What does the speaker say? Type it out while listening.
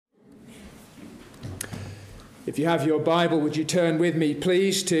If you have your Bible, would you turn with me,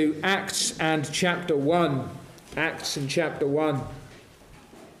 please, to Acts and chapter 1. Acts and chapter 1.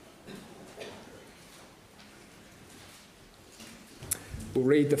 We'll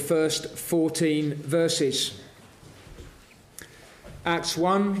read the first 14 verses. Acts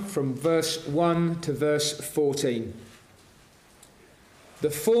 1 from verse 1 to verse 14.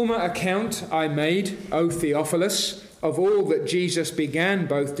 The former account I made, O Theophilus, of all that Jesus began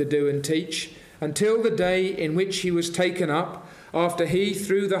both to do and teach, until the day in which he was taken up, after he,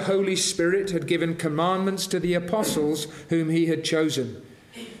 through the Holy Spirit, had given commandments to the apostles whom he had chosen,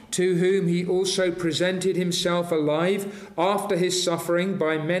 to whom he also presented himself alive after his suffering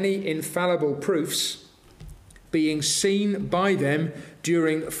by many infallible proofs, being seen by them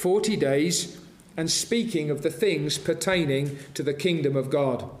during 40 days, and speaking of the things pertaining to the kingdom of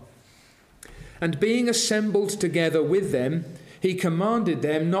God. And being assembled together with them, he commanded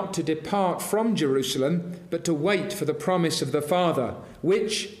them not to depart from Jerusalem, but to wait for the promise of the Father,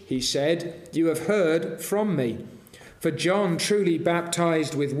 which, he said, you have heard from me. For John truly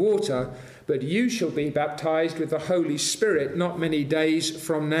baptized with water, but you shall be baptized with the Holy Spirit not many days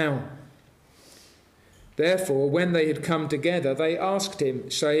from now. Therefore, when they had come together, they asked him,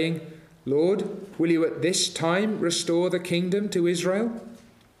 saying, Lord, will you at this time restore the kingdom to Israel?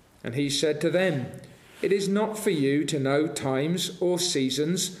 And he said to them, It is not for you to know times or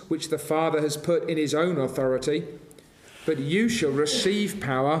seasons which the Father has put in his own authority, but you shall receive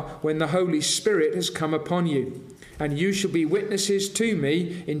power when the Holy Spirit has come upon you, and you shall be witnesses to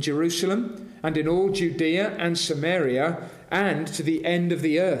me in Jerusalem and in all Judea and Samaria and to the end of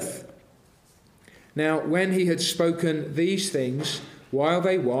the earth. Now, when he had spoken these things, while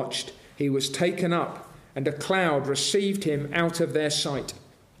they watched, he was taken up, and a cloud received him out of their sight.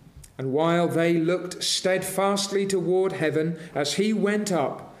 And while they looked steadfastly toward heaven as he went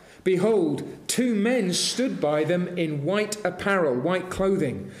up, behold, 2 men stood by them in white apparel, white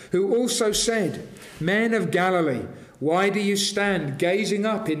clothing, who also said, Men of Galilee, why do you stand gazing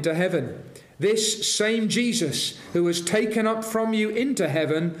up into heaven? This same Jesus, who was taken up from you into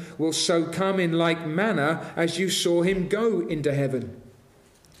heaven, will so come in like manner as you saw him go into heaven.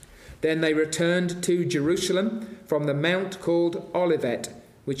 Then they returned to Jerusalem from the mount called Olivet,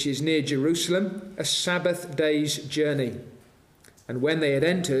 which is near Jerusalem, a Sabbath day's journey. And when they had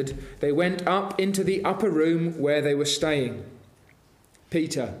entered, they went up into the upper room where they were staying.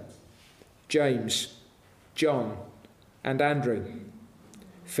 Peter, James, John, and Andrew,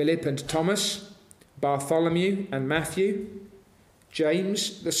 Philip and Thomas, Bartholomew and Matthew,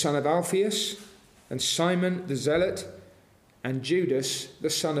 James the son of Alphaeus, and Simon the Zealot, and Judas the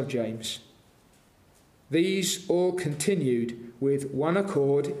son of James. These all continued with one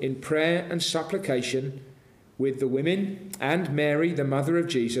accord in prayer and supplication with the women and Mary, the mother of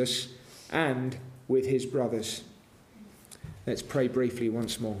Jesus, and with his brothers. Let's pray briefly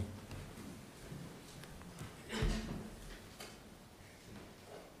once more.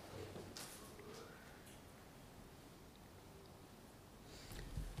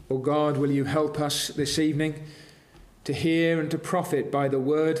 O God, will you help us this evening to hear and to profit by the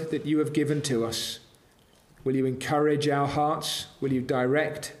word that you have given to us? Will you encourage our hearts? Will you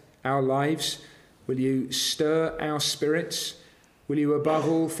direct our lives? Will you stir our spirits? Will you, above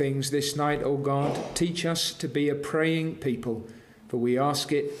all things this night, O God, teach us to be a praying people? For we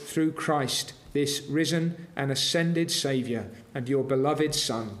ask it through Christ, this risen and ascended Saviour, and your beloved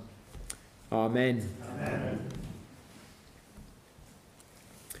Son. Amen. Amen.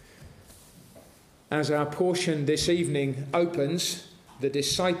 As our portion this evening opens, the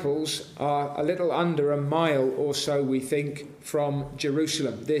disciples are a little under a mile or so, we think, from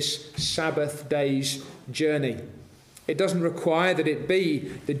Jerusalem, this Sabbath day's journey. It doesn't require that it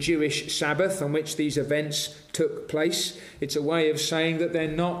be the Jewish Sabbath on which these events took place. It's a way of saying that they're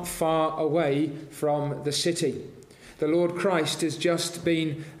not far away from the city. The Lord Christ has just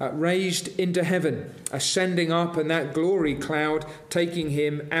been raised into heaven, ascending up, and that glory cloud taking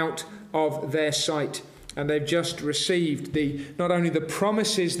him out of their sight. And they've just received not only the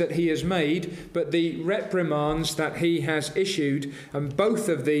promises that he has made, but the reprimands that he has issued. And both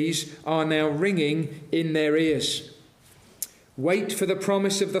of these are now ringing in their ears. Wait for the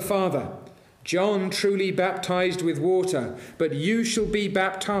promise of the Father. John truly baptized with water, but you shall be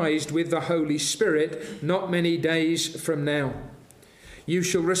baptized with the Holy Spirit not many days from now. You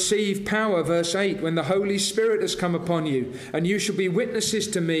shall receive power, verse 8, when the Holy Spirit has come upon you, and you shall be witnesses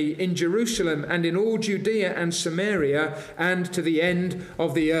to me in Jerusalem and in all Judea and Samaria and to the end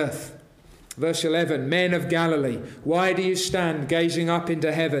of the earth. Verse 11, men of Galilee, why do you stand gazing up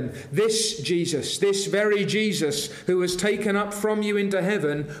into heaven? This Jesus, this very Jesus who was taken up from you into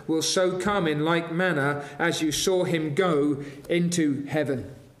heaven will so come in like manner as you saw him go into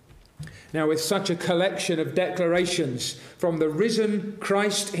heaven. Now, with such a collection of declarations from the risen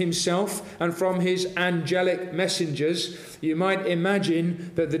Christ himself and from his angelic messengers, you might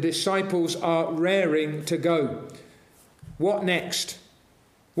imagine that the disciples are raring to go. What next?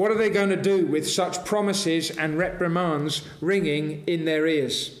 What are they going to do with such promises and reprimands ringing in their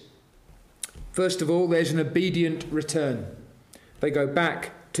ears? First of all, there's an obedient return. They go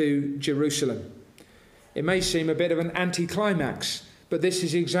back to Jerusalem. It may seem a bit of an anticlimax, but this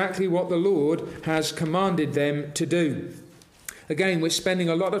is exactly what the Lord has commanded them to do. Again, we're spending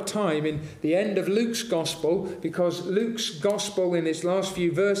a lot of time in the end of Luke's Gospel because Luke's Gospel in its last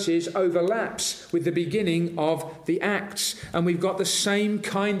few verses overlaps with the beginning of the Acts. And we've got the same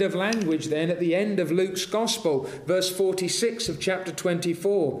kind of language then at the end of Luke's Gospel, verse 46 of chapter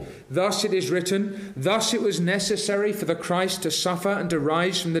 24. Thus it is written, thus it was necessary for the Christ to suffer and to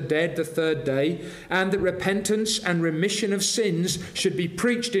rise from the dead the third day, and that repentance and remission of sins should be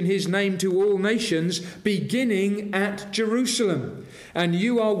preached in his name to all nations, beginning at Jerusalem. And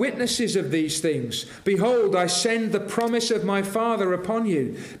you are witnesses of these things. Behold, I send the promise of my Father upon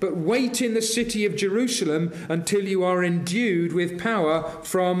you. But wait in the city of Jerusalem until you are endued with power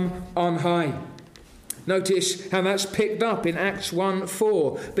from on high. Notice how that's picked up in Acts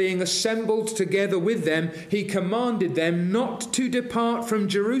 1:4. Being assembled together with them, he commanded them not to depart from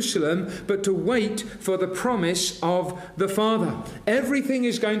Jerusalem, but to wait for the promise of the Father. Everything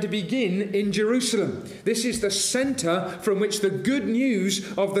is going to begin in Jerusalem. This is the centre from which the good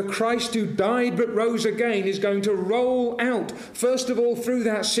news of the Christ who died but rose again is going to roll out. First of all through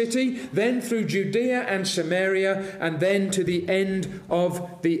that city, then through Judea and Samaria, and then to the end of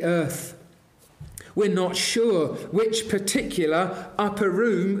the earth. We're not sure which particular upper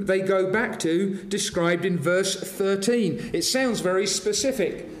room they go back to, described in verse 13. It sounds very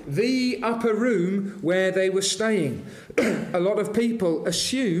specific. The upper room where they were staying. A lot of people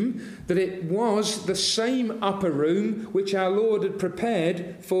assume that it was the same upper room which our Lord had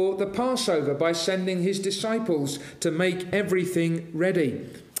prepared for the Passover by sending his disciples to make everything ready.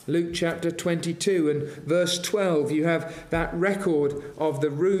 Luke chapter 22 and verse 12, you have that record of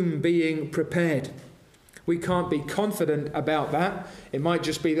the room being prepared. We can't be confident about that. It might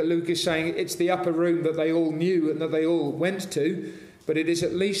just be that Luke is saying it's the upper room that they all knew and that they all went to, but it is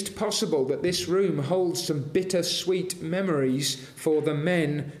at least possible that this room holds some bittersweet memories for the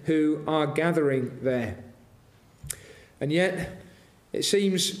men who are gathering there. And yet, it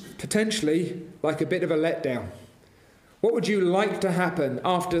seems potentially like a bit of a letdown. What would you like to happen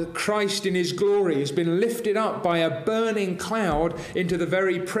after Christ in his glory has been lifted up by a burning cloud into the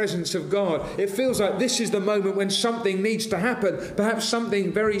very presence of God? It feels like this is the moment when something needs to happen, perhaps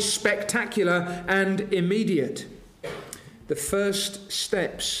something very spectacular and immediate. The first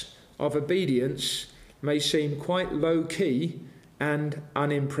steps of obedience may seem quite low-key and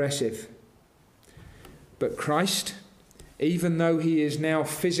unimpressive. But Christ, even though he is now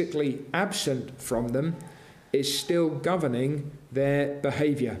physically absent from them, is still governing their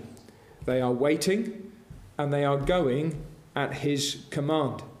behaviour. They are waiting and they are going at his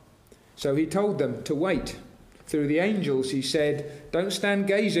command. So he told them to wait. Through the angels he said, don't stand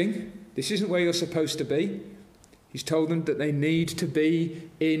gazing. This isn't where you're supposed to be. He's told them that they need to be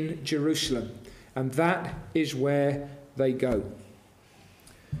in Jerusalem. And that is where they go.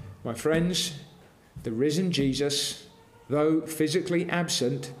 My friends, the risen Jesus, though physically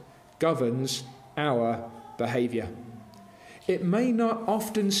absent, governs our behaviour. It may not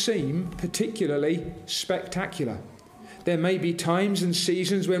often seem particularly spectacular. There may be times and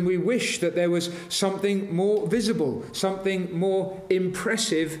seasons when we wish that there was something more visible, something more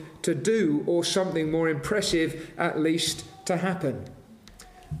impressive to do, or something more impressive at least to happen.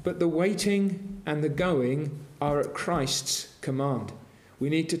 But the waiting and the going are at Christ's command. We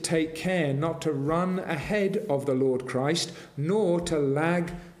need to take care not to run ahead of the Lord Christ, nor to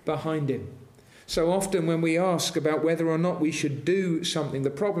lag behind him. So often when we ask about whether or not we should do something, the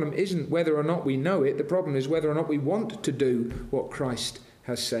problem isn't whether or not we know it. The problem is whether or not we want to do what Christ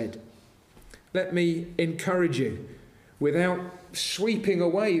has said. Let me encourage you, without sweeping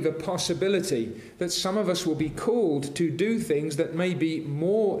away the possibility that some of us will be called to do things that may be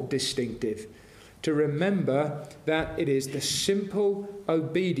more distinctive, to remember that it is the simple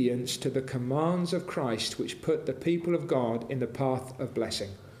obedience to the commands of Christ which put the people of God in the path of blessing.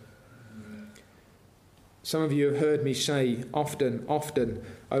 Some of you have heard me say often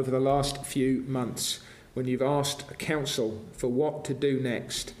over the last few months, when you've asked counsel for what to do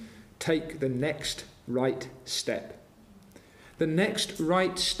next, take the next right step. The next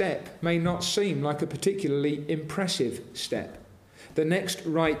right step may not seem like a particularly impressive step. The next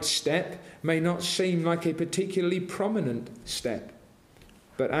right step may not seem like a particularly prominent step.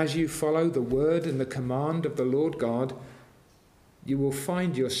 But as you follow the word and the command of the Lord God, you will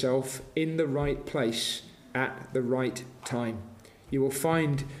find yourself in the right place at the right time. You will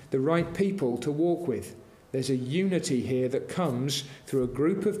find the right people to walk with. There's a unity here that comes through a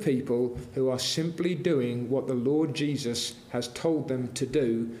group of people who are simply doing what the Lord Jesus has told them to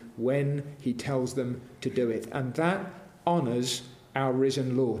do when he tells them to do it. And that honours our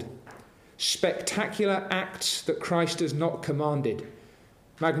risen Lord. Spectacular acts that Christ has not commanded,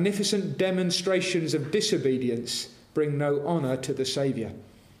 magnificent demonstrations of disobedience bring no honour to the Saviour.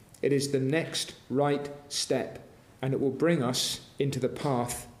 It is the next right step, and it will bring us into the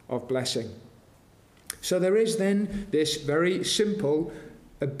path of blessing. So there is then this very simple,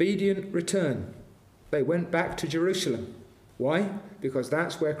 obedient return. They went back to Jerusalem. Why? Because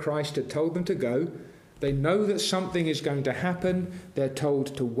that's where Christ had told them to go. They know that something is going to happen. They're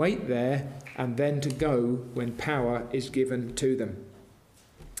told to wait there and then to go when power is given to them.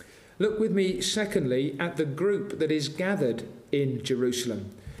 Look with me, secondly, at the group that is gathered in Jerusalem.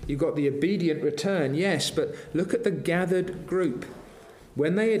 You've got the obedient return, yes, but look at the gathered group.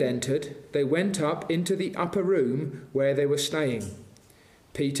 When they had entered, they went up into the upper room where they were staying.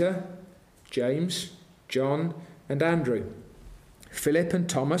 Peter, James, John, and Andrew, Philip and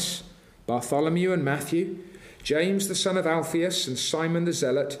Thomas, Bartholomew and Matthew, James the son of Alphaeus and Simon the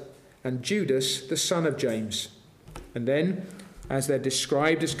Zealot, and Judas the son of James. And then, as they're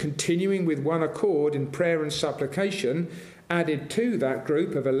described as continuing with one accord in prayer and supplication, added to that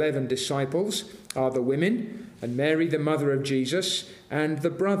group of 11 disciples are the women, and Mary the mother of Jesus, and the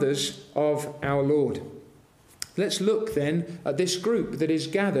brothers of our Lord. Let's look then at this group that is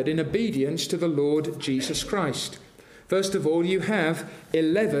gathered in obedience to the Lord Jesus Christ. First of all, you have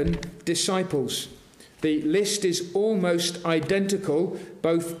 11 disciples. The list is almost identical,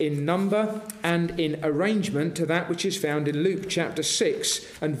 both in number and in arrangement, to that which is found in Luke chapter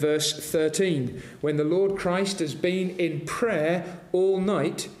 6 and verse 13, when the Lord Christ has been in prayer all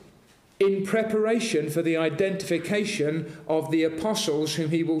night in preparation for the identification of the apostles whom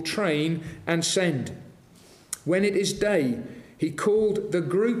he will train and send. When it is day, he called the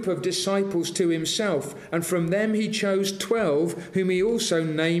group of disciples to himself, and from them he chose 12, whom he also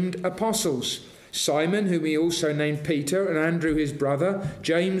named apostles. Simon, whom he also named Peter, and Andrew his brother,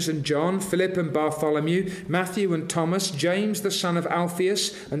 James and John, Philip and Bartholomew, Matthew and Thomas, James the son of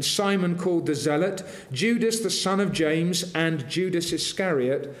Alphaeus, and Simon called the Zealot, Judas the son of James, and Judas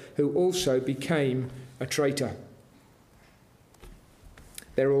Iscariot, who also became a traitor.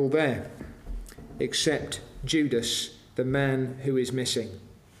 They're all there, except Judas, the man who is missing.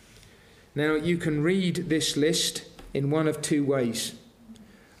 Now, you can read this list in one of two ways.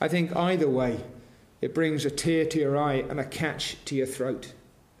 I think either way, it brings a tear to your eye and a catch to your throat.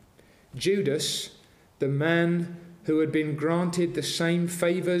 Judas, the man who had been granted the same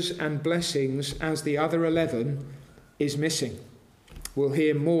favours and blessings as the other 11, is missing. We'll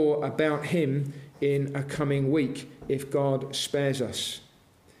hear more about him in a coming week, if God spares us.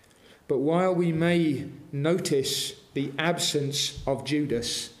 But while we may notice the absence of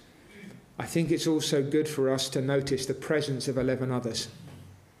Judas, I think it's also good for us to notice the presence of 11 others.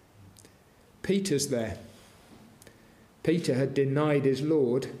 Peter's there. Peter had denied his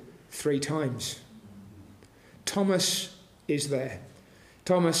Lord 3 times. Thomas is there.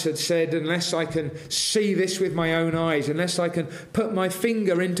 Thomas had said, unless I can see this with my own eyes, unless I can put my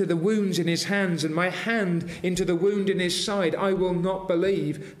finger into the wounds in his hands and my hand into the wound in his side, I will not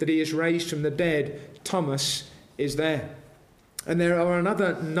believe that he is raised from the dead. Thomas is there. And there are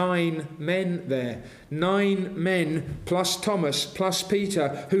another 9 men there. 9 men plus Thomas plus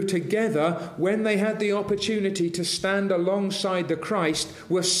Peter, who together, when they had the opportunity to stand alongside the Christ,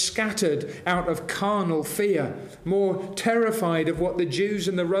 were scattered out of carnal fear, more terrified of what the Jews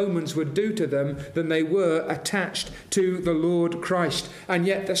and the Romans would do to them than they were attached to the Lord Christ. And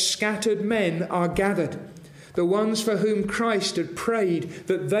yet the scattered men are gathered. The ones for whom Christ had prayed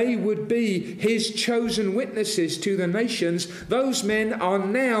that they would be his chosen witnesses to the nations, those men are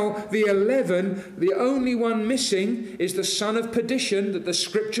now the 11. The only one missing is the son of perdition, that the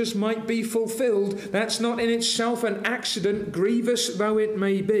scriptures might be fulfilled. That's not in itself an accident, grievous though it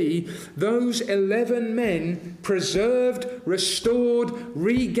may be. Those 11 men, preserved, restored,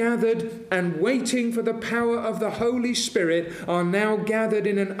 regathered, and waiting for the power of the Holy Spirit, are now gathered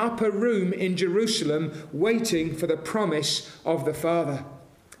in an upper room in Jerusalem, waiting for the promise of the Father.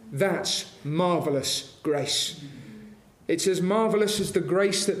 That's marvellous grace. It's as marvellous as the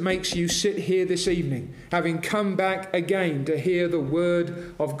grace that makes you sit here this evening, having come back again to hear the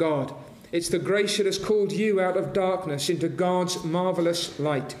word of God. It's the grace that has called you out of darkness into God's marvellous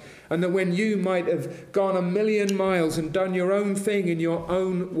light. And that when you might have gone 1,000,000 miles and done your own thing in your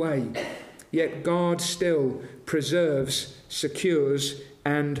own way, yet God still preserves, secures,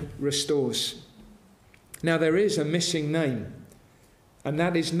 and restores. Now there is a missing name, and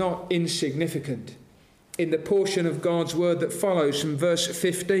that is not insignificant. In the portion of God's word that follows from verse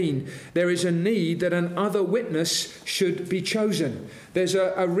 15, there is a need that an other witness should be chosen. There's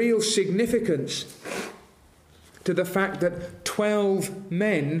a real significance to the fact that 12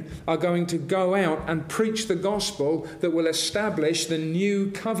 men are going to go out and preach the gospel that will establish the new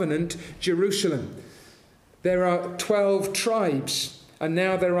covenant Jerusalem. There are 12 tribes, and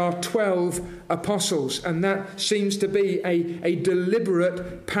now there are 12 apostles, and that seems to be a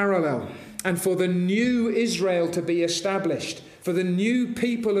deliberate parallel. And for the new Israel to be established, for the new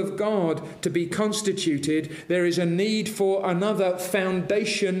people of God to be constituted, there is a need for another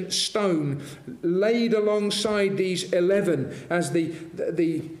foundation stone laid alongside these 11 as the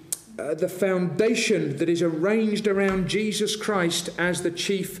foundation that is arranged around Jesus Christ as the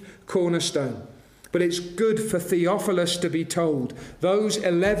chief cornerstone. But it's good for Theophilus to be told, those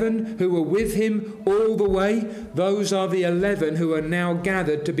 11 who were with him all the way, those are the 11 who are now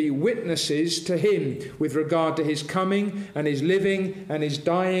gathered to be witnesses to him with regard to his coming and his living and his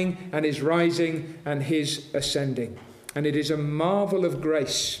dying and his rising and his ascending. And it is a marvel of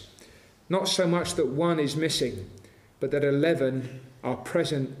grace, not so much that one is missing, but that 11 are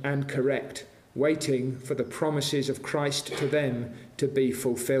present and correct, waiting for the promises of Christ to them to be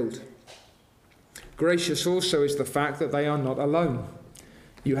fulfilled. Gracious also is the fact that they are not alone.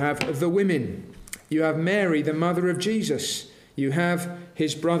 You have the women. You have Mary, the mother of Jesus. You have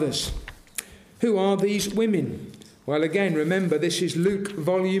his brothers. Who are these women? Well, again, remember, this is Luke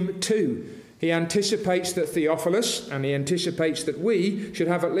volume 2. He anticipates that Theophilus, and he anticipates that we, should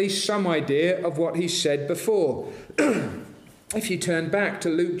have at least some idea of what he said before. If you turn back to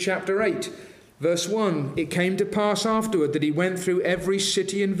Luke chapter 8, verse 1, it came to pass afterward that he went through every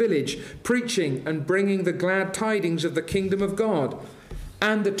city and village, preaching and bringing the glad tidings of the kingdom of God.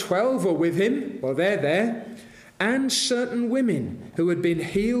 And the 12 were with him, well, they're there, and certain women who had been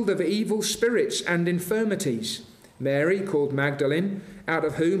healed of evil spirits and infirmities. Mary, called Magdalene, out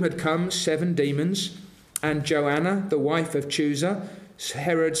of whom had come 7 demons, and Joanna, the wife of Chuza,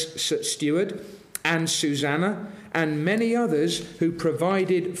 Herod's steward, and Susanna, and many others who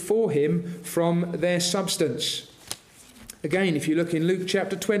provided for him from their substance. Again, if you look in Luke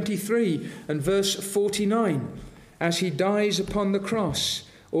chapter 23 and verse 49, as he dies upon the cross,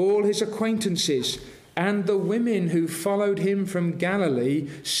 all his acquaintances and the women who followed him from Galilee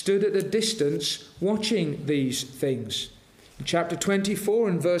stood at a distance watching these things. In chapter 24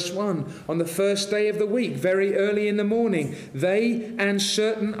 and verse 1, on the first day of the week, very early in the morning, they and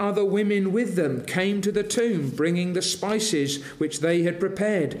certain other women with them came to the tomb, bringing the spices which they had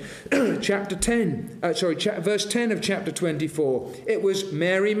prepared. Verse 10 of chapter 24, it was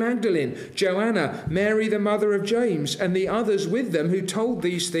Mary Magdalene, Joanna, Mary the mother of James, and the others with them who told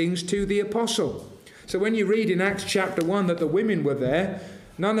these things to the apostle. So when you read in Acts chapter 1 that the women were there,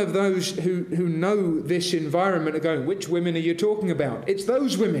 none of those who know this environment are going, which women are you talking about? It's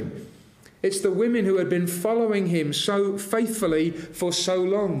those women. It's the women who had been following him so faithfully for so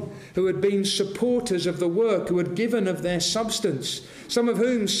long, who had been supporters of the work, who had given of their substance, some of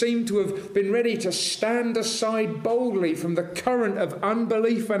whom seemed to have been ready to stand aside boldly from the current of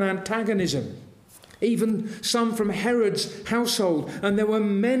unbelief and antagonism. Even some from Herod's household. And there were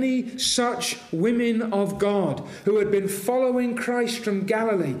many such women of God who had been following Christ from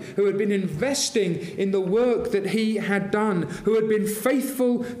Galilee, who had been investing in the work that he had done, who had been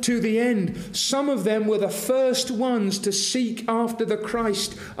faithful to the end. Some of them were the first ones to seek after the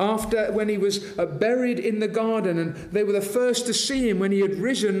Christ when he was buried in the garden, and they were the first to see him when he had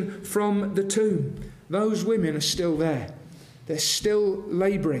risen from the tomb. Those women are still there. They're still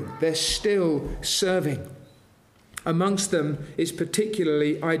labouring. They're still serving. Amongst them is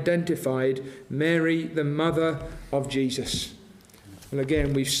particularly identified Mary, the mother of Jesus. And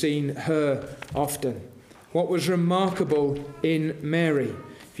again, we've seen her often. What was remarkable in Mary,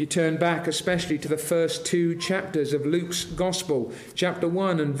 if you turn back especially to the first 2 chapters of Luke's Gospel, chapter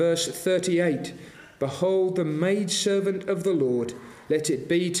 1 and verse 38, "Behold the maidservant of the Lord, let it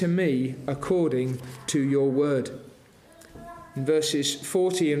be to me according to your word." In verses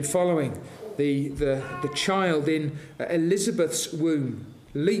 40 and following, the child in Elizabeth's womb,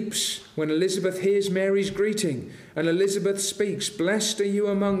 leaps when Elizabeth hears Mary's greeting, and Elizabeth speaks, "Blessed are you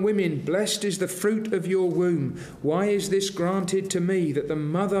among women, blessed is the fruit of your womb. Why is this granted to me, that the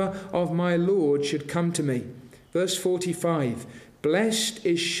mother of my Lord should come to me?" Verse 45, "Blessed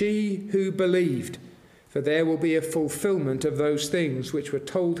is she who believed, for there will be a fulfillment of those things which were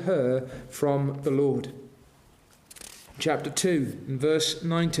told her from the Lord." Chapter 2 and verse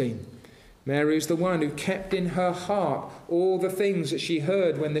 19. Mary is the one who kept in her heart all the things that she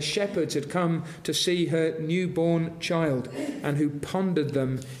heard when the shepherds had come to see her newborn child, and who pondered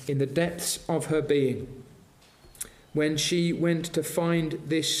them in the depths of her being. When she went to find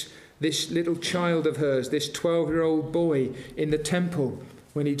this little child of hers, this 12-year-old boy in the temple,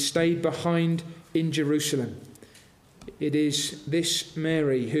 when he'd stayed behind in Jerusalem, it is this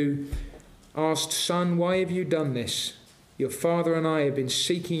Mary who asked, "Son, why have you done this? Your father and I have been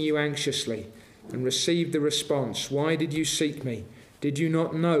seeking you anxiously," and received the response, "Why did you seek me? Did you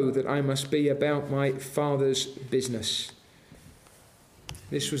not know that I must be about my Father's business?"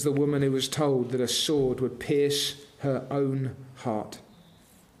 This was the woman who was told that a sword would pierce her own heart.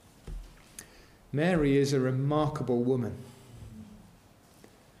 Mary is a remarkable woman.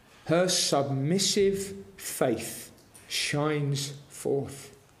 Her submissive faith shines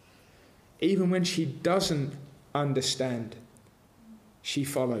forth. Even when she doesn't understand, she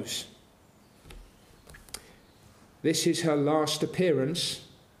follows. This is her last appearance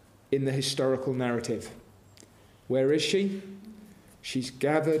in the historical narrative. Where is she? She's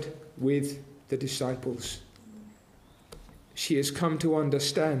gathered with the disciples. She has come to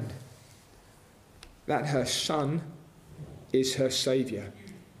understand that her son is her Saviour,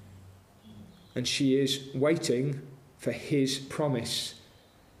 and she is waiting for his promise.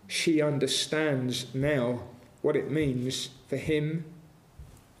 She understands now what it means for him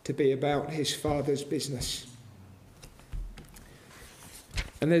to be about his Father's business.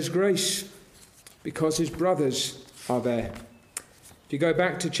 And there's grace because his brothers are there. If you go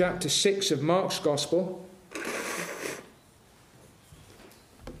back to chapter 6 of Mark's Gospel,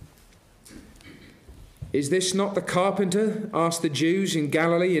 "Is this not the carpenter?" asked the Jews in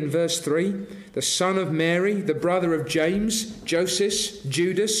Galilee in verse 3, "the son of Mary, the brother of James, Joseph,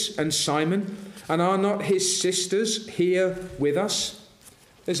 Judas, and Simon? And are not his sisters here with us?"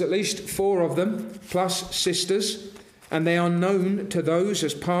 There's at least 4 of them, plus sisters, and they are known to those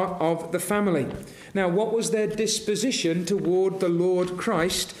as part of the family. Now, what was their disposition toward the Lord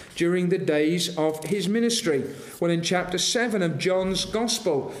Christ during the days of his ministry? Well, in chapter 7 of John's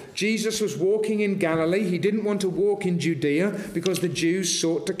Gospel, Jesus was walking in Galilee. He didn't want to walk in Judea because the Jews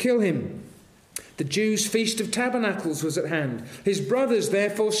sought to kill him. The Jews' Feast of Tabernacles was at hand. His brothers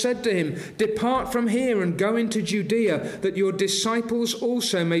therefore said to him, "Depart from here and go into Judea, that your disciples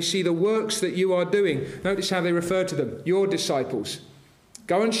also may see the works that you are doing." Notice how they refer to them, your disciples.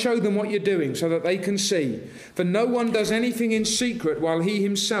 Go and show them what you're doing so that they can see. For no one does anything in secret while he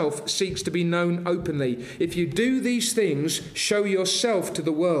himself seeks to be known openly. If you do these things, show yourself to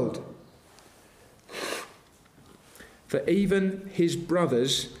the world. For even his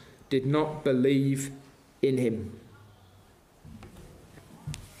brothers did not believe in him.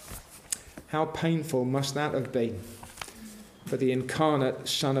 How painful must that have been for the incarnate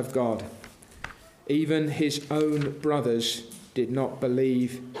Son of God? Even his own brothers did not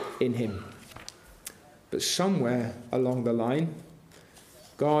believe in him. But somewhere along the line,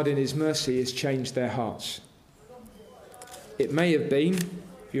 God in his mercy has changed their hearts. It may have been,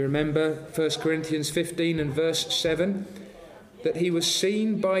 if you remember 1 Corinthians 15 and verse 7, that he was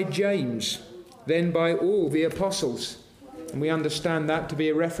seen by James, then by all the apostles. And we understand that to be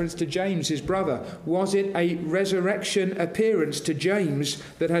a reference to James, his brother. Was it a resurrection appearance to James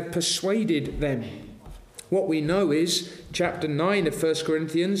that had persuaded them? What we know is, chapter 9 of 1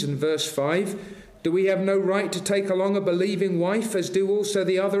 Corinthians and verse 5, "Do we have no right to take along a believing wife, as do also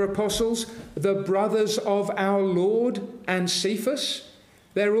the other apostles, the brothers of our Lord and Cephas?"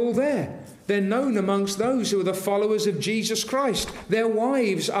 They're all there. They're known amongst those who are the followers of Jesus Christ. Their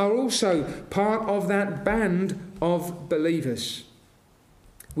wives are also part of that band of believers.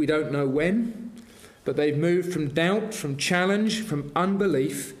 We don't know when, but they've moved from doubt, from challenge, from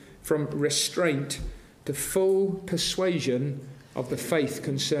unbelief, from restraint to full persuasion of the faith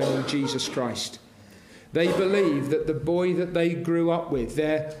concerning Jesus Christ. They believe that the boy that they grew up with,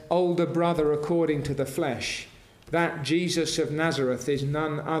 their older brother according to the flesh, that Jesus of Nazareth is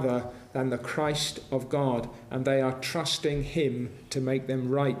none other than the Christ of God, and they are trusting him to make them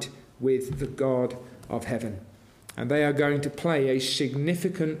right with the God of heaven. And they are going to play a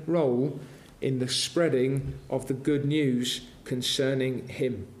significant role in the spreading of the good news concerning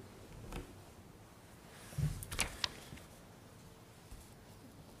him.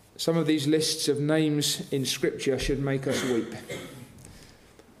 Some of these lists of names in Scripture should make us weep.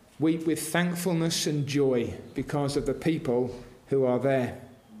 Weep with thankfulness and joy because of the people who are there.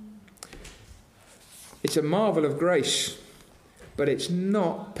 It's a marvel of grace, but it's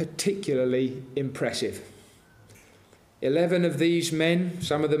not particularly impressive. 11 of these men,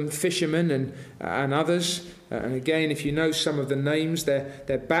 some of them fishermen and others, and again, if you know some of the names,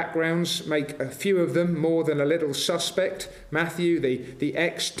 their backgrounds make a few of them more than a little suspect. Matthew, the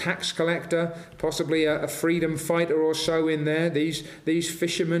ex-tax collector, possibly a freedom fighter or so in there. These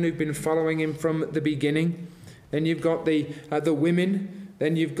fishermen who've been following him from the beginning. Then you've got the women.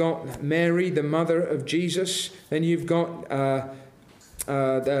 Then you've got Mary, the mother of Jesus. Then you've got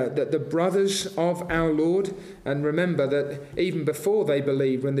the brothers of our Lord. And remember that even before they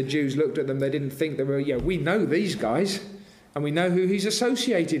believed, when the Jews looked at them, they didn't think they were, we know these guys and we know who he's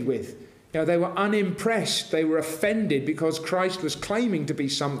associated with. They were unimpressed. They were offended because Christ was claiming to be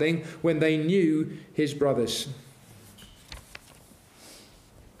something when they knew his brothers.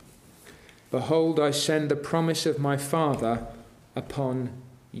 Behold, I send the promise of my Father upon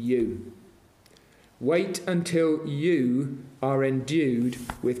you. Wait until you are endued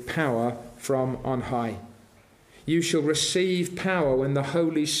with power from on high. You shall receive power when the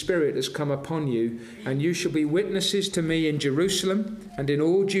Holy Spirit has come upon you, and you shall be witnesses to me in Jerusalem and in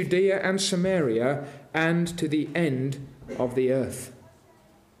all Judea and Samaria and to the end of the earth.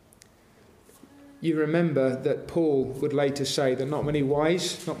 You remember that Paul would later say that not many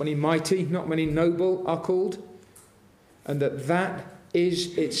wise, not many mighty, not many noble are called, and that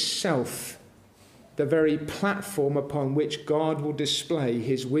is itself the very platform upon which God will display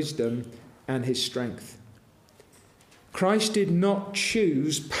his wisdom and his strength. Christ did not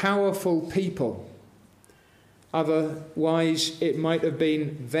choose powerful people. Otherwise, it might have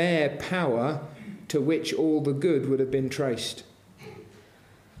been their power to which all the good would have been traced.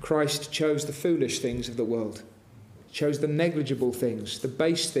 Christ chose the foolish things of the world, chose the negligible things, the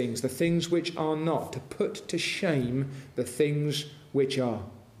base things, the things which are not, to put to shame the things which are.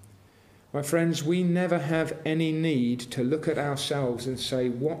 My friends, we never have any need to look at ourselves and say,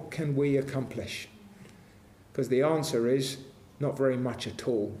 what can we accomplish? Because the answer is not very much at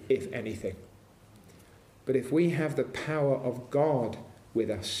all, if anything. But if we have the power of God with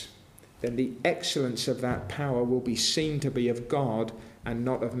us, then the excellence of that power will be seen to be of God and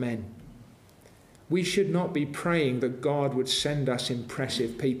not of men. We should not be praying that God would send us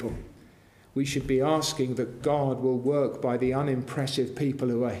impressive people. We should be asking that God will work by the unimpressive people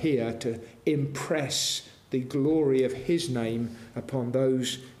who are here to impress the glory of his name upon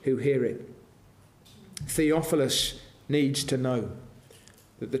those who hear it. Theophilus needs to know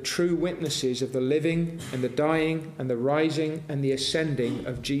that the true witnesses of the living and the dying and the rising and the ascending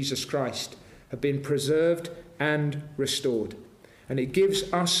of Jesus Christ have been preserved and restored. And it gives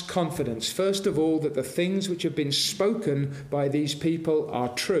us confidence, first of all, that the things which have been spoken by these people are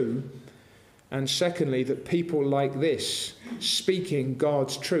true. And secondly, that people like this, speaking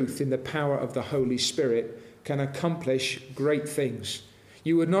God's truth in the power of the Holy Spirit, can accomplish great things.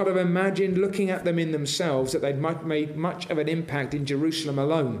 You would not have imagined, looking at them in themselves, that they'd made much of an impact in Jerusalem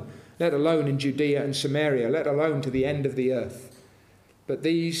alone, let alone in Judea and Samaria, let alone to the end of the earth. But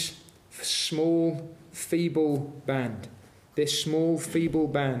these small, feeble band, this small, feeble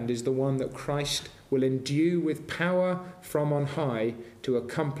band is the one that Christ will endue with power from on high to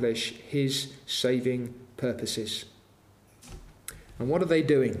accomplish his saving purposes. And what are they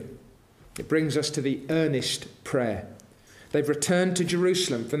doing? It brings us to the earnest prayer. They've returned to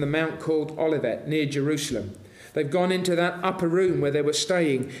Jerusalem from the mount called Olivet, near Jerusalem. They've gone into that upper room where they were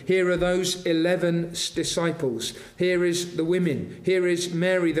staying. Here are those 11 disciples. Here is the women. Here is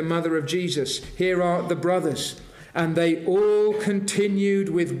Mary, the mother of Jesus. Here are the brothers. And they all continued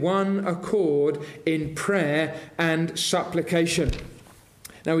with one accord in prayer and supplication.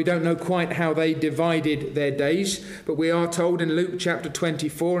 Now, we don't know quite how they divided their days, but we are told in Luke chapter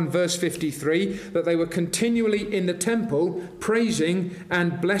 24 and verse 53 that they were continually in the temple praising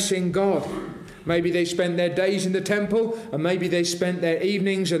and blessing God. Maybe they spent their days in the temple, and maybe they spent their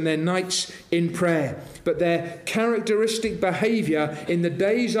evenings and their nights in prayer. But their characteristic behavior in the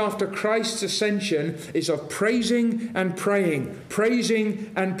days after Christ's ascension is of praising and praying,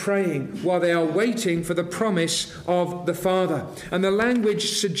 while they are waiting for the promise of the Father. And the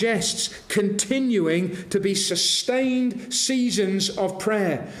language suggests continuing to be sustained seasons of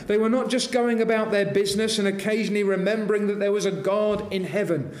prayer. They were not just going about their business and occasionally remembering that there was a God in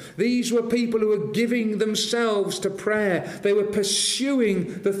heaven. These were people who were giving themselves to prayer. They were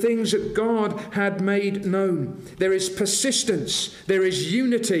pursuing the things that God had made known. There is persistence, there is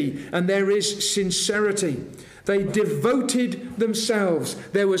unity, and there is sincerity. They devoted themselves.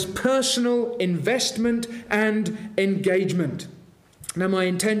 There was personal investment and engagement. Now, my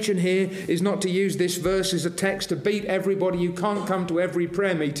intention here is not to use this verse as a text to beat everybody. You can't come to every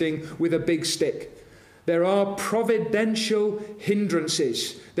prayer meeting with a big stick. There are providential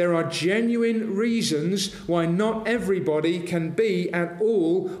hindrances. There are genuine reasons why not everybody can be at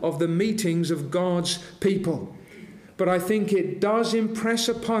all of the meetings of God's people. But I think it does impress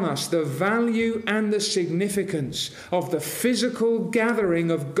upon us the value and the significance of the physical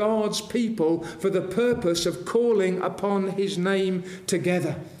gathering of God's people for the purpose of calling upon his name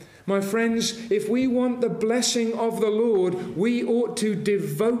together. My friends, if we want the blessing of the Lord, we ought to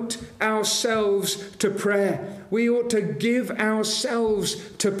devote ourselves to prayer. We ought to give ourselves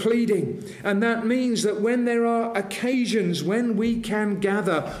to pleading. And that means that when there are occasions when we can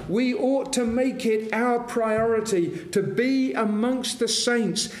gather, we ought to make it our priority to be amongst the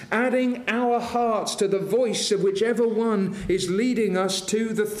saints, adding our hearts to the voice of whichever one is leading us to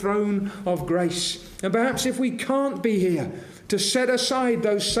the throne of grace. And perhaps if we can't be here, to set aside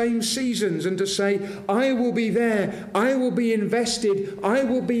those same seasons and to say, I will be there, I will be invested, I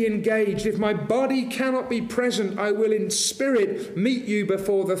will be engaged. If my body cannot be present, I will in spirit meet you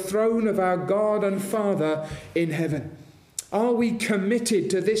before the throne of our God and Father in heaven. Are we committed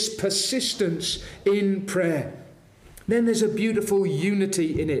to this persistence in prayer? Then there's a beautiful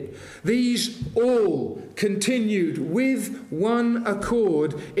unity in it. These all continued with one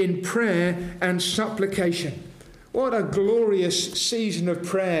accord in prayer and supplication. What a glorious season of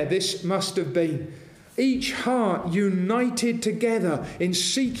prayer this must have been. Each heart united together in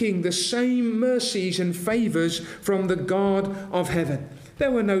seeking the same mercies and favours from the God of heaven.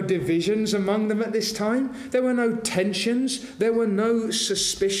 There were no divisions among them at this time. There were no tensions. There were no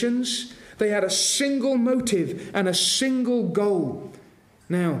suspicions. They had a single motive and a single goal.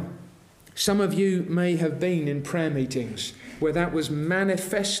 Now, some of you may have been in prayer meetings where that was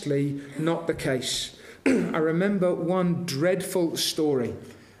manifestly not the case. I remember one dreadful story,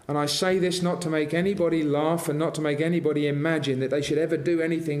 and I say this not to make anybody laugh and not to make anybody imagine that they should ever do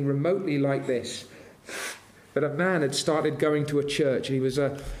anything remotely like this. But a man had started going to a church, and he was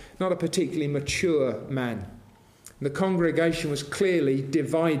not a particularly mature man. The congregation was clearly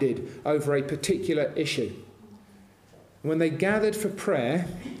divided over a particular issue. When they gathered for prayer,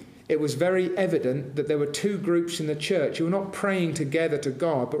 it was very evident that there were two groups in the church who were not praying together to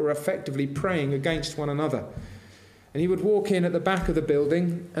God, but were effectively praying against one another. And he would walk in at the back of the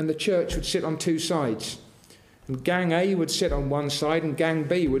building, and the church would sit on two sides. And Gang A would sit on one side, and Gang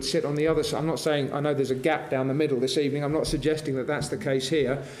B would sit on the other side. I'm not saying, I know there's a gap down the middle this evening. I'm not suggesting that that's the case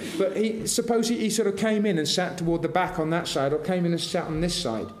here. But suppose he sort of came in and sat toward the back on that side, or came in and sat on this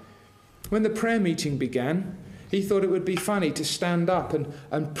side. When the prayer meeting began, he thought it would be funny to stand up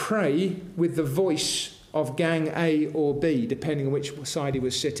and pray with the voice of Gang A or B, depending on which side he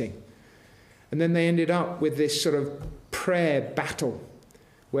was sitting. And then they ended up with this sort of prayer battle,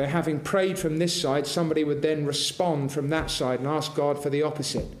 where having prayed from this side, somebody would then respond from that side and ask God for the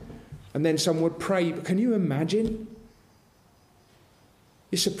opposite. And then someone would pray. Can you imagine?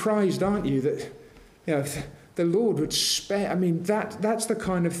 You're surprised, aren't you, that the Lord would spare. I mean, that's the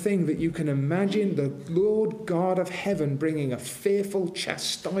kind of thing that you can imagine the Lord God of heaven bringing a fearful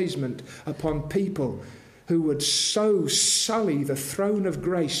chastisement upon people who would so sully the throne of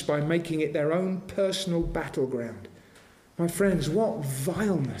grace by making it their own personal battleground. My friends, what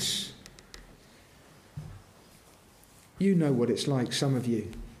vileness. You know what it's like, some of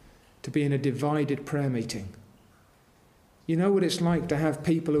you, to be in a divided prayer meeting. You know what it's like to have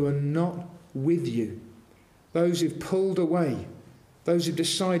people who are not with you. Those who've pulled away, those who've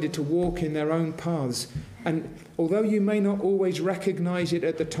decided to walk in their own paths. And although you may not always recognise it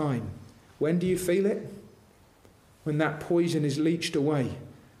at the time, when do you feel it? When that poison is leached away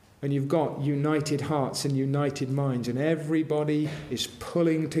and you've got united hearts and united minds and everybody is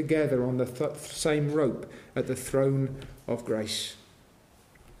pulling together on the same rope at the throne of grace.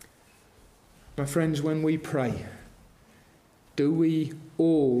 My friends, when we pray, do we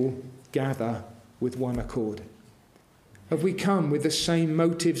all gather with one accord? Have we come with the same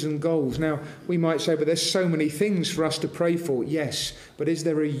motives and goals? Now, we might say, but there's so many things for us to pray for. Yes, but is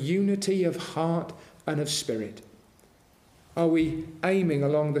there a unity of heart and of spirit? Are we aiming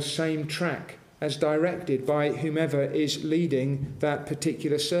along the same track as directed by whomever is leading that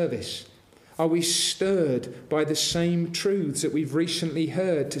particular service? Are we stirred by the same truths that we've recently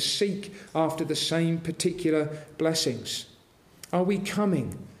heard to seek after the same particular blessings? Are we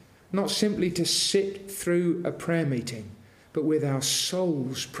coming not simply to sit through a prayer meeting, but with our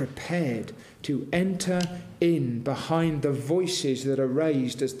souls prepared to enter in behind the voices that are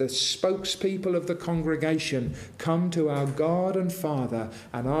raised as the spokespeople of the congregation come to our God and Father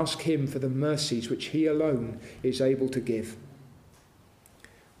and ask him for the mercies which he alone is able to give.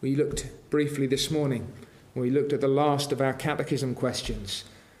 We looked briefly this morning, when we looked at the last of our catechism questions,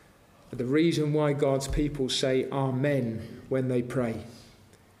 at the reason why God's people say Amen when they pray.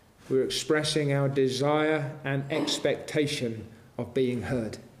 We're expressing our desire and expectation of being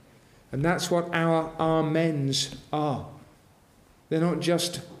heard. And that's what our amens are. They're not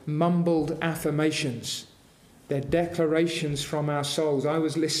just mumbled affirmations. They're declarations from our souls. I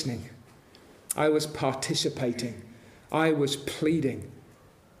was listening. I was participating. I was pleading.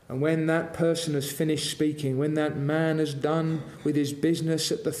 And when that person has finished speaking, when that man has done with his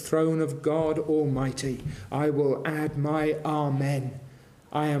business at the throne of God Almighty, I will add my amen.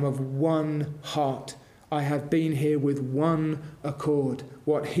 I am of one heart. I have been here with one accord.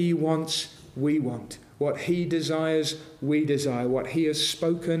 What he wants, we want. What he desires, we desire. What he has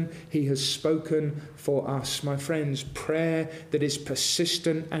spoken for us. My friends, prayer that is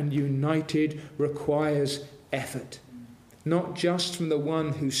persistent and united requires effort. Not just from the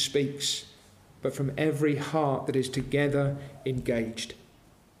one who speaks, but from every heart that is together engaged.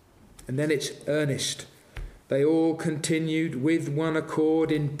 And then it's earnest. They all continued with one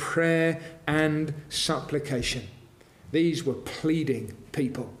accord in prayer and supplication. These were pleading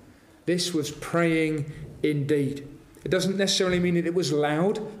people. This was praying indeed. It doesn't necessarily mean that it was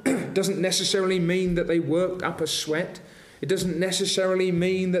loud. It doesn't necessarily mean that they worked up a sweat. It doesn't necessarily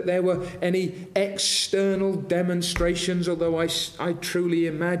mean that there were any external demonstrations, although I truly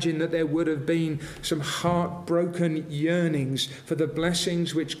imagine that there would have been some heartbroken yearnings for the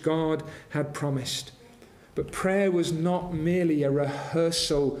blessings which God had promised. But prayer was not merely a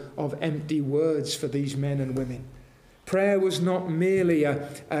rehearsal of empty words for these men and women. Prayer was not merely a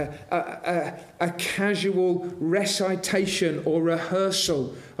casual recitation or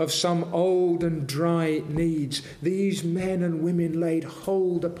rehearsal of some old and dry needs. These men and women laid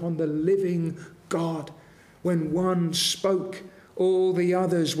hold upon the living God. When one spoke, all the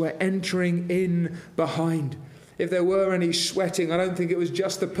others were entering in behind. If there were any sweating, I don't think it was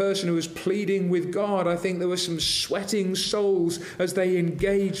just the person who was pleading with God. I think there were some sweating souls as they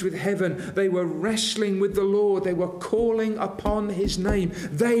engaged with heaven. They were wrestling with the Lord. They were calling upon his name.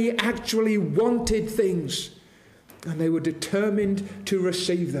 They actually wanted things, and they were determined to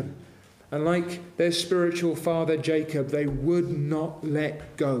receive them. And like their spiritual father Jacob, they would not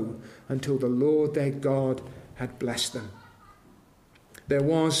let go until the Lord their God had blessed them. There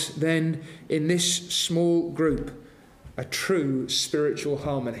was then in this small group a true spiritual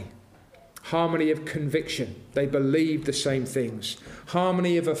harmony. Harmony of conviction. They believed the same things.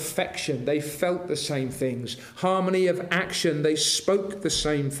 Harmony of affection. They felt the same things. Harmony of action. They spoke the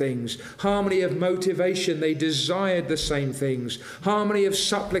same things. Harmony of motivation. They desired the same things. Harmony of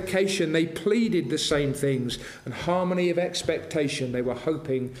supplication. They pleaded the same things. And harmony of expectation. They were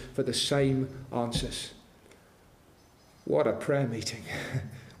hoping for the same answers. What a prayer meeting.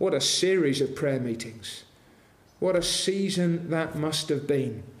 What a series of prayer meetings. What a season that must have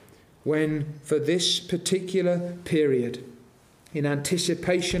been when, for this particular period, in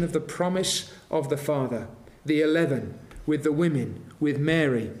anticipation of the promise of the Father, the 11, with the women, with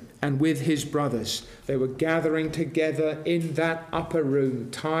Mary, and with his brothers, they were gathering together in that upper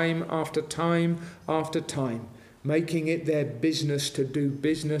room, time after time after time, making it their business to do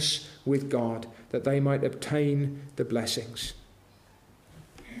business with God, that they might obtain the blessings.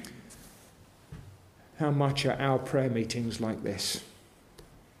 How much are our prayer meetings like this?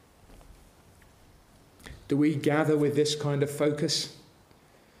 Do we gather with this kind of focus?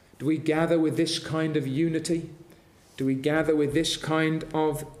 Do we gather with this kind of unity? Do we gather with this kind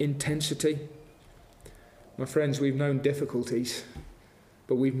of intensity? My friends, we've known difficulties,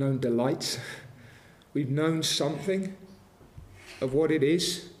 but we've known delights. We've known something of what it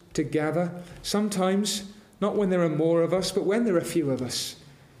is to gather. Sometimes, not when there are more of us, but when there are few of us.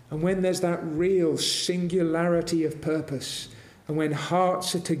 And when there's that real singularity of purpose. And when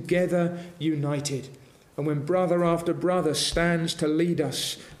hearts are together united. And when brother after brother stands to lead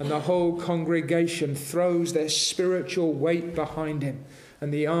us. And the whole congregation throws their spiritual weight behind him.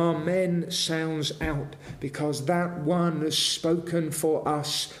 And the Amen sounds out, because that one has spoken for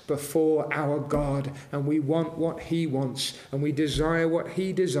us before our God. And we want what he wants. And we desire what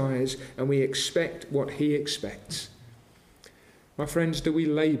he desires. And we expect what he expects. My friends, do we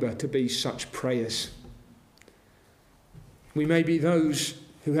labour to be such prayers? We may be those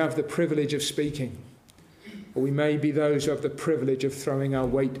who have the privilege of speaking. Or we may be those who have the privilege of throwing our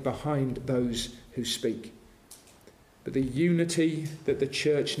weight behind those who speak. But the unity that the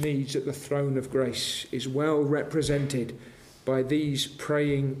church needs at the throne of grace is well represented by these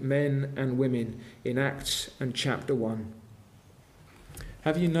praying men and women in Acts and chapter 1.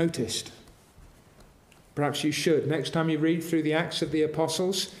 Have you noticed? Perhaps you should. Next time you read through the Acts of the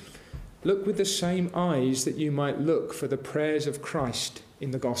Apostles, look with the same eyes that you might look for the prayers of Christ in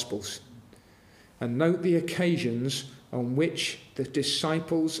the Gospels. And note the occasions on which the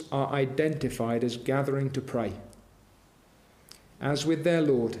disciples are identified as gathering to pray. As with their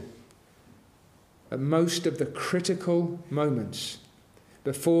Lord, at most of the critical moments,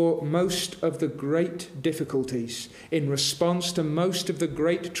 before most of the great difficulties, in response to most of the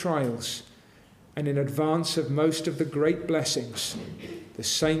great trials, and in advance of most of the great blessings, the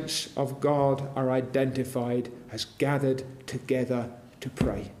saints of God are identified as gathered together to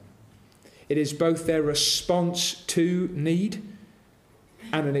pray. It is both their response to need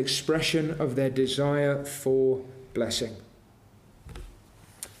and an expression of their desire for blessing.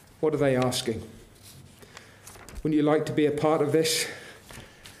 What are they asking? Wouldn't you like to be a part of this?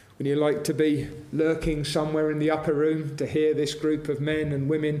 Would you like to be lurking somewhere in the upper room to hear this group of men and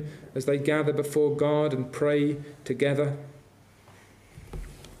women as they gather before God and pray together?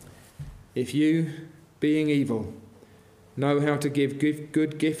 If you, being evil, know how to give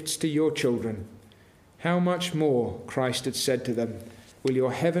good gifts to your children, how much more, Christ had said to them, will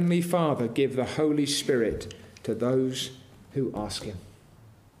your heavenly Father give the Holy Spirit to those who ask him?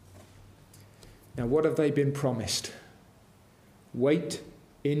 Now, what have they been promised? Wait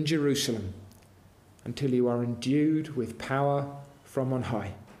in Jerusalem until you are endued with power from on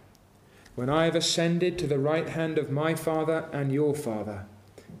high. When I have ascended to the right hand of my Father and your Father,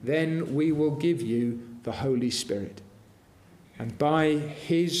 then we will give you the Holy Spirit. And by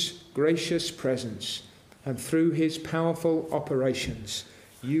his gracious presence and through his powerful operations,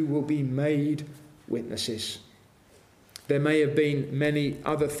 you will be made witnesses. There may have been many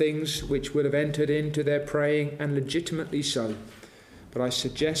other things which would have entered into their praying, and legitimately so. But I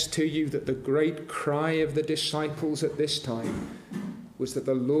suggest to you that the great cry of the disciples at this time was that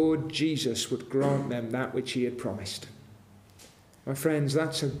the Lord Jesus would grant them that which he had promised. My friends,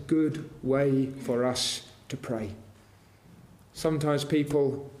 that's a good way for us to pray. Sometimes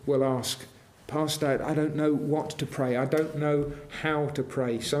people will ask, Pastor, I don't know what to pray. I don't know how to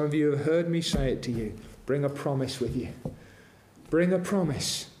pray. Some of you have heard me say it to you. Bring a promise with you. Bring a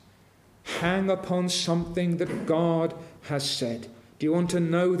promise. Hang upon something that God has said. Do you want to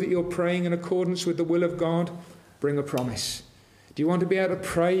know that you're praying in accordance with the will of God? Bring a promise. Do you want to be able to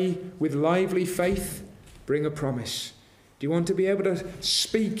pray with lively faith? Bring a promise. Do you want to be able to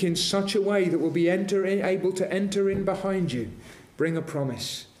speak in such a way that will be able to enter in behind you? Bring a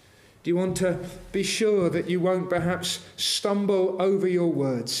promise. Do you want to be sure that you won't perhaps stumble over your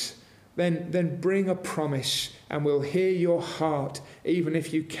words? Then bring a promise, and we'll hear your heart, even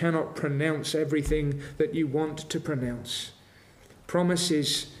if you cannot pronounce everything that you want to pronounce.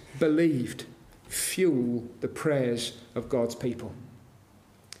 Promises believed fuel the prayers of God's people.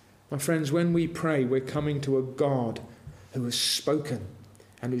 My friends, when we pray, we're coming to a God who has spoken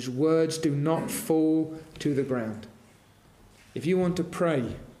and whose words do not fall to the ground. If you want to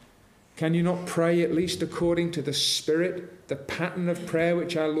pray, can you not pray at least according to the Spirit, the pattern of prayer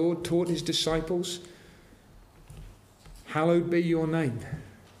which our Lord taught his disciples? Hallowed be your name.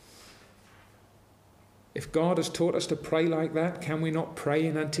 If God has taught us to pray like that, can we not pray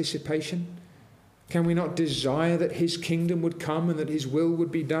in anticipation? Can we not desire that his kingdom would come and that his will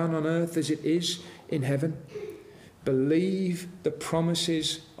would be done on earth as it is in heaven? Believe the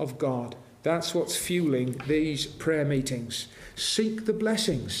promises of God. That's what's fueling these prayer meetings. Seek the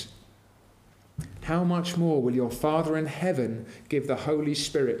blessings. How much more will your Father in heaven give the Holy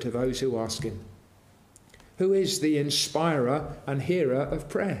Spirit to those who ask him? Who is the inspirer and hearer of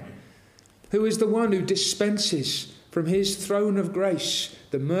prayer? Who is the one who dispenses from his throne of grace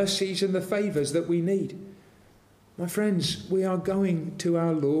the mercies and the favours that we need? My friends, we are going to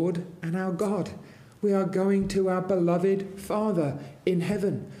our Lord and our God. We are going to our beloved Father in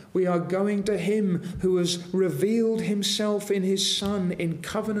heaven. We are going to him who has revealed himself in his Son in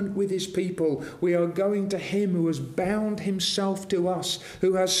covenant with his people. We are going to him who has bound himself to us,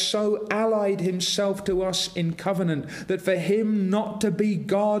 who has so allied himself to us in covenant that for him not to be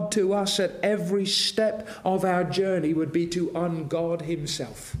God to us at every step of our journey would be to ungod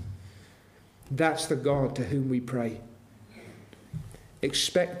himself. That's the God to whom we pray.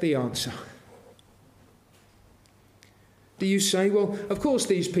 Expect the answer. Do you say, well, of course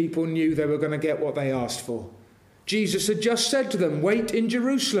these people knew they were going to get what they asked for. Jesus had just said to them, wait in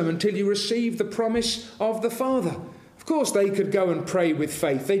Jerusalem until you receive the promise of the Father. Of course they could go and pray with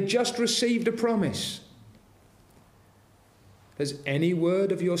faith. They just received a promise. Has any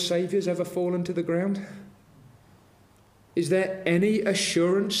word of your Saviour's ever fallen to the ground? Is there any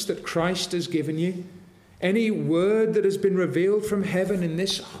assurance that Christ has given you? Any word that has been revealed from heaven in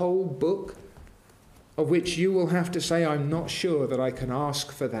this whole book of which you will have to say, I'm not sure that I can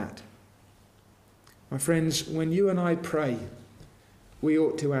ask for that? My friends, when you and I pray, we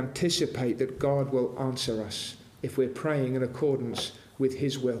ought to anticipate that God will answer us if we're praying in accordance with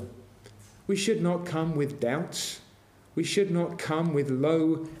his will. We should not come with doubts. We should not come with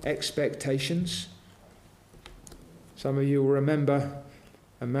low expectations. Some of you will remember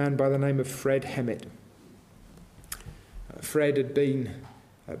a man by the name of Fred Hemmett. Fred had been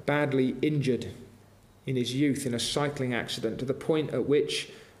badly injured in his youth in a cycling accident, to the point at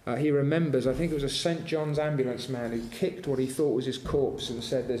which he remembers, I think it was a St. John's ambulance man who kicked what he thought was his corpse and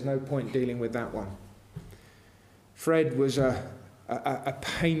said, there's no point dealing with that one. Fred was a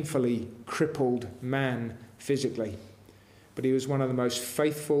painfully crippled man physically, but he was one of the most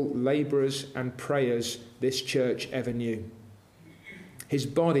faithful labourers and prayers this church ever knew. His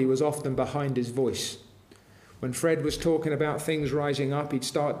body was often behind his voice. When Fred was talking about things rising up, he'd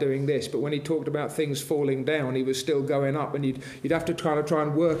start doing this. But when he talked about things falling down, he was still going up. And you'd have to try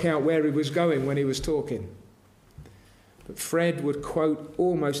and work out where he was going when he was talking. But Fred would quote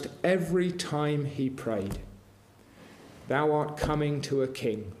almost every time he prayed, "Thou art coming to a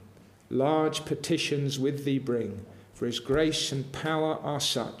king. Large petitions with thee bring. For his grace and power are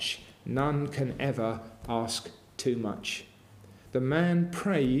such, none can ever ask too much." The man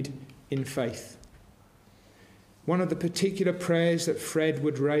prayed in faith. One of the particular prayers that Fred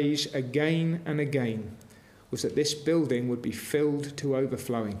would raise again and again was that this building would be filled to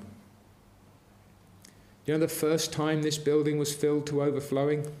overflowing. You know the first time this building was filled to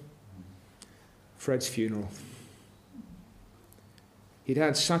overflowing? Fred's funeral. He'd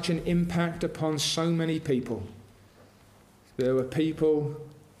had such an impact upon so many people. There were people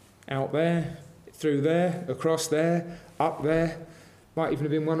out there, through there, across there, up there. Might even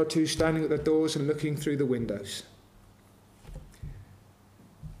have been one or two standing at the doors and looking through the windows.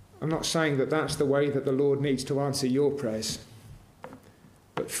 I'm not saying that that's the way that the Lord needs to answer your prayers.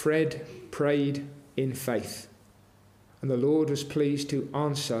 But Fred prayed in faith. And the Lord was pleased to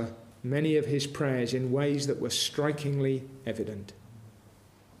answer many of his prayers in ways that were strikingly evident.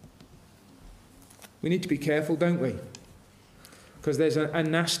 We need to be careful, don't we? Because there's a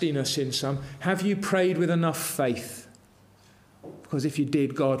nastiness in some. Have you prayed with enough faith? Because if you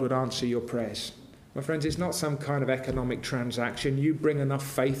did, God would answer your prayers. My friends, it's not some kind of economic transaction. You bring enough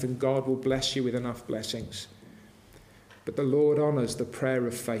faith and God will bless you with enough blessings. But the Lord honours the prayer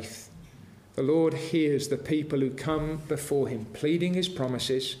of faith. The Lord hears the people who come before him, pleading his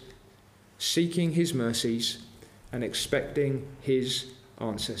promises, seeking his mercies, and expecting his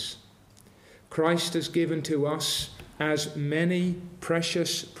answers. Christ has given to us as many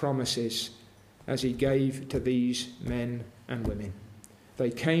precious promises as he gave to these men and women.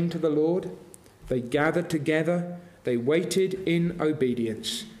 They came to the Lord. They gathered together, they waited in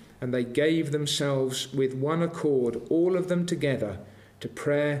obedience, and they gave themselves with one accord, all of them together, to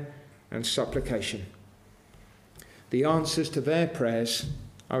prayer and supplication. The answers to their prayers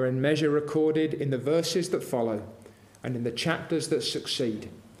are in measure recorded in the verses that follow and in the chapters that succeed,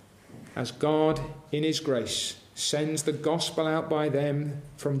 as God, in his grace, sends the gospel out by them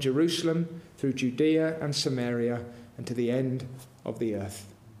from Jerusalem through Judea and Samaria and to the end of the earth.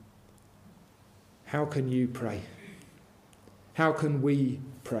 How can you pray? How can we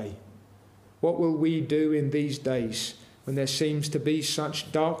pray? What will we do in these days when there seems to be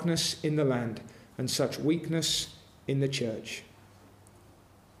such darkness in the land and such weakness in the church?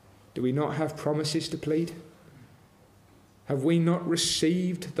 Do we not have promises to plead? Have we not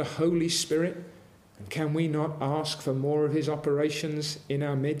received the Holy Spirit? And can we not ask for more of his operations in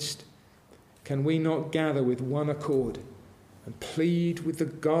our midst? Can we not gather with one accord and plead with the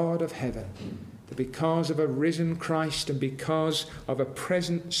God of heaven that because of a risen Christ and because of a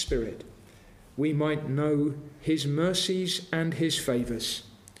present Spirit, we might know his mercies and his favours,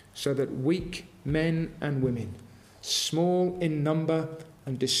 so that weak men and women, small in number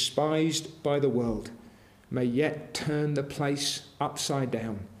and despised by the world, may yet turn the place upside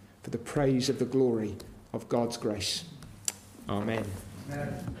down for the praise of the glory of God's grace. Amen.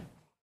 Amen.